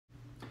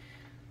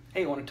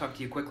Hey, I want to talk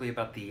to you quickly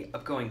about the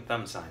upgoing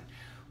thumb sign.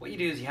 What you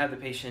do is you have the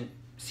patient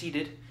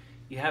seated,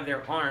 you have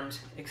their arms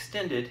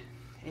extended,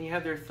 and you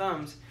have their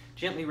thumbs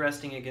gently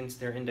resting against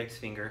their index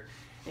finger,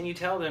 and you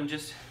tell them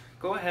just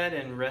go ahead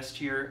and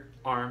rest your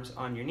arms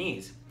on your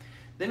knees.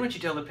 Then what you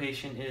tell the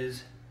patient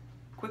is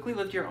quickly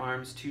lift your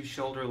arms to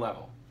shoulder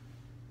level,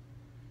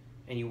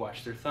 and you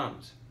watch their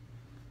thumbs.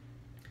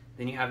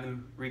 Then you have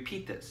them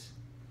repeat this.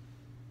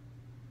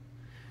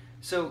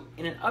 So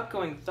in an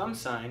upgoing thumb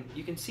sign,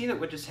 you can see that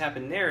what just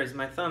happened there is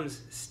my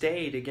thumbs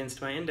stayed against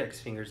my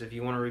index fingers if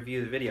you want to review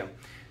the video.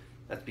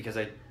 That's because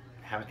I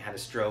haven't had a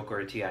stroke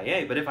or a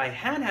TIA, but if I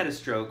had had a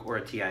stroke or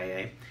a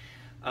TIA,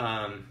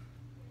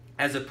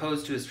 as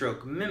opposed to a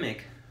stroke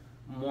mimic,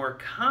 more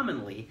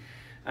commonly,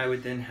 I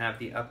would then have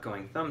the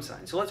upgoing thumb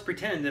sign. So let's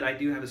pretend that I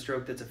do have a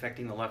stroke that's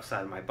affecting the left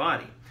side of my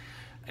body.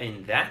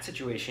 In that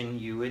situation,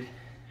 you would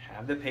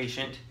have the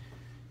patient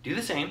do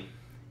the same,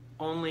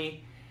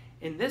 only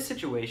in this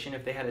situation,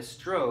 if they had a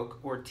stroke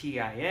or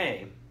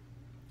TIA,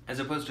 as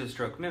opposed to a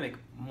stroke mimic,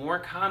 more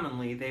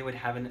commonly they would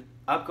have an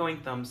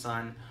upgoing thumb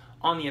sign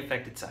on the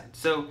affected side.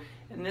 So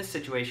in this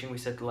situation, we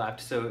said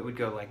left, so it would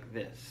go like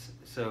this.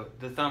 So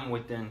the thumb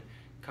would then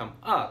come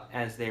up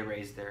as they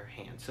raise their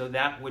hand. So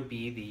that would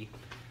be the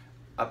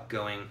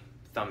upgoing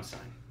thumb sign.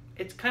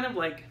 It's kind of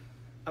like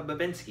a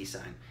Babinski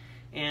sign.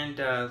 And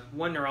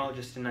one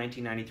neurologist in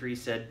 1993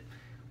 said,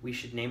 we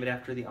should name it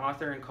after the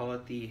author and call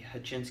it the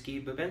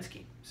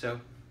Babinski. So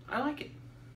I like it.